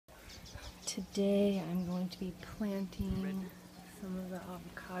Today I'm going to be planting some of the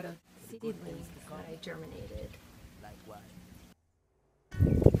avocado seedlings that I germinated.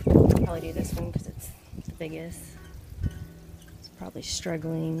 I'll probably do this one because it's the biggest. It's probably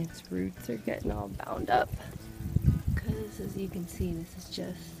struggling. Its roots are getting all bound up because, as you can see, this is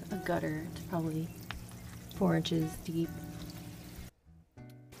just a gutter. It's probably 4 inches deep.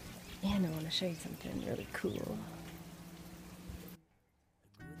 And I want to show you something really cool.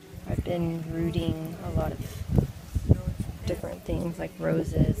 I've been rooting a lot of different things like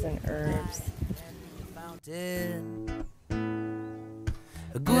roses and herbs.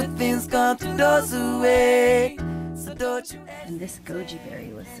 Good things come to those who wait. So don't you. And this goji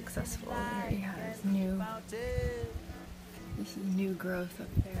berry was successful. It already has new growth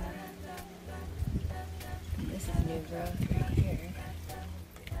up there. And this is new growth right here.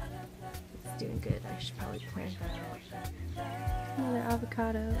 It's doing good. I should probably plant that out. Another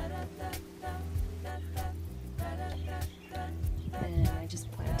avocado. And I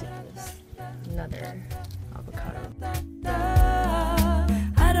just planted another avocado.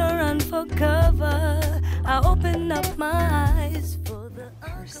 I don't run for cover. I open up my eyes for the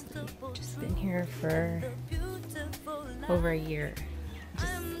parsley. Just been here for over a year.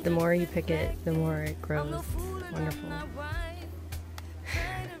 Just the more you pick it, the more it grows. It's wonderful.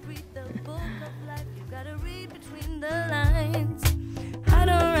 I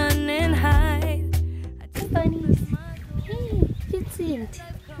don't run and hide. Bunnies. Hey, Vincent.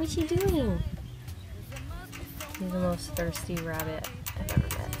 What you doing? He's the most thirsty rabbit I've ever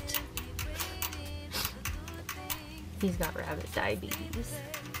met. He's got rabbit diabetes.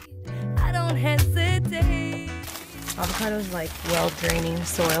 I don't hesitate. Avocados like well-draining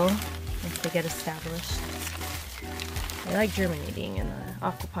soil if they get established. They like germinating in the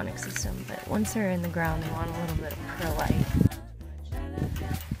aquaponics system, but once they're in the ground, they want a little bit of perlite.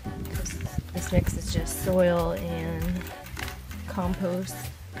 This mix is just soil and compost.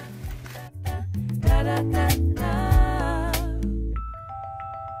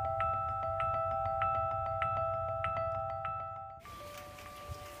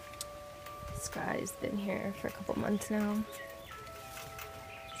 This guy's been here for a couple months now.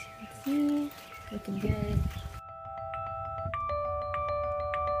 As you can see, looking good.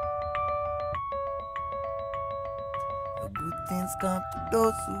 Good things come to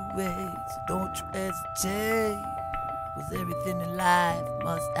those who wait, so don't you hesitate. Cause everything in life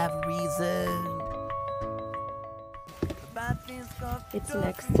must have a reason. It's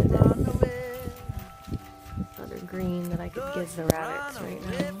next to this other green that I could give the rabbits right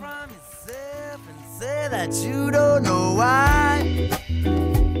now. Say that you don't know why.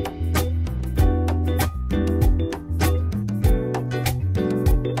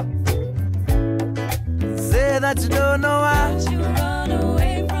 Say that you don't know why. You run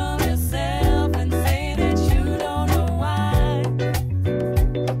away from yourself and say that you don't know why.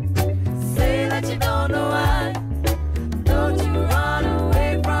 Say that you don't know why. Don't you run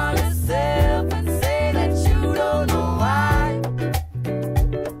away from yourself and say that you don't know why.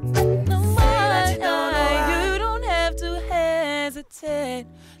 No, why. You don't have to hesitate.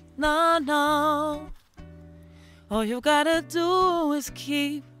 No, no. All you gotta do is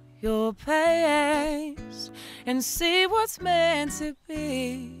keep your pace and see what's meant to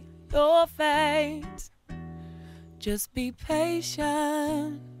be your fate. Just be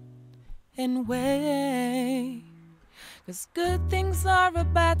patient and wait, 'cause good things are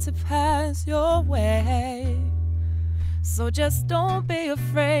about to pass your way. So just don't be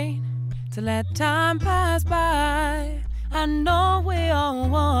afraid to let time pass by. I know we all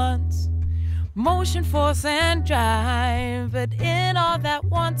want motion, force, and drive, but in all that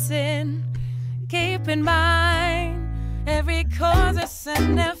wanting, keep in mind every cause is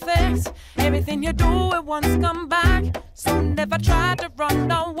an effect. Everything you do at once come back. So never try to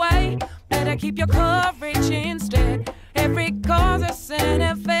run away. Better keep your courage instead. Every cause is an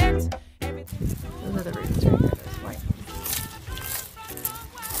effect. Those are the roots right there. Those white ones.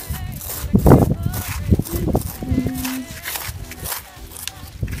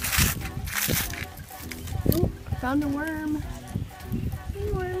 Found a worm.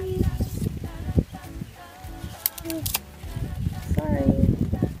 Hey, wormy. Oh, sorry.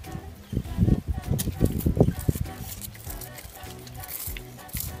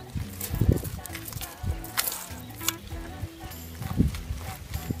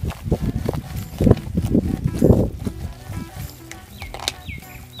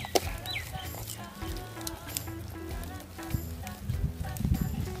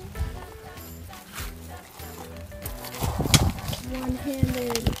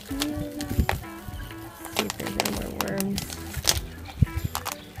 One-handed. See if there's any more worms.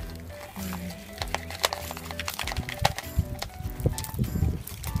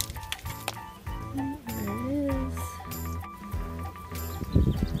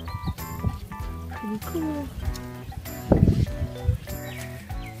 Very cool.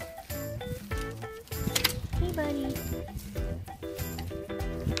 Hey, buddy.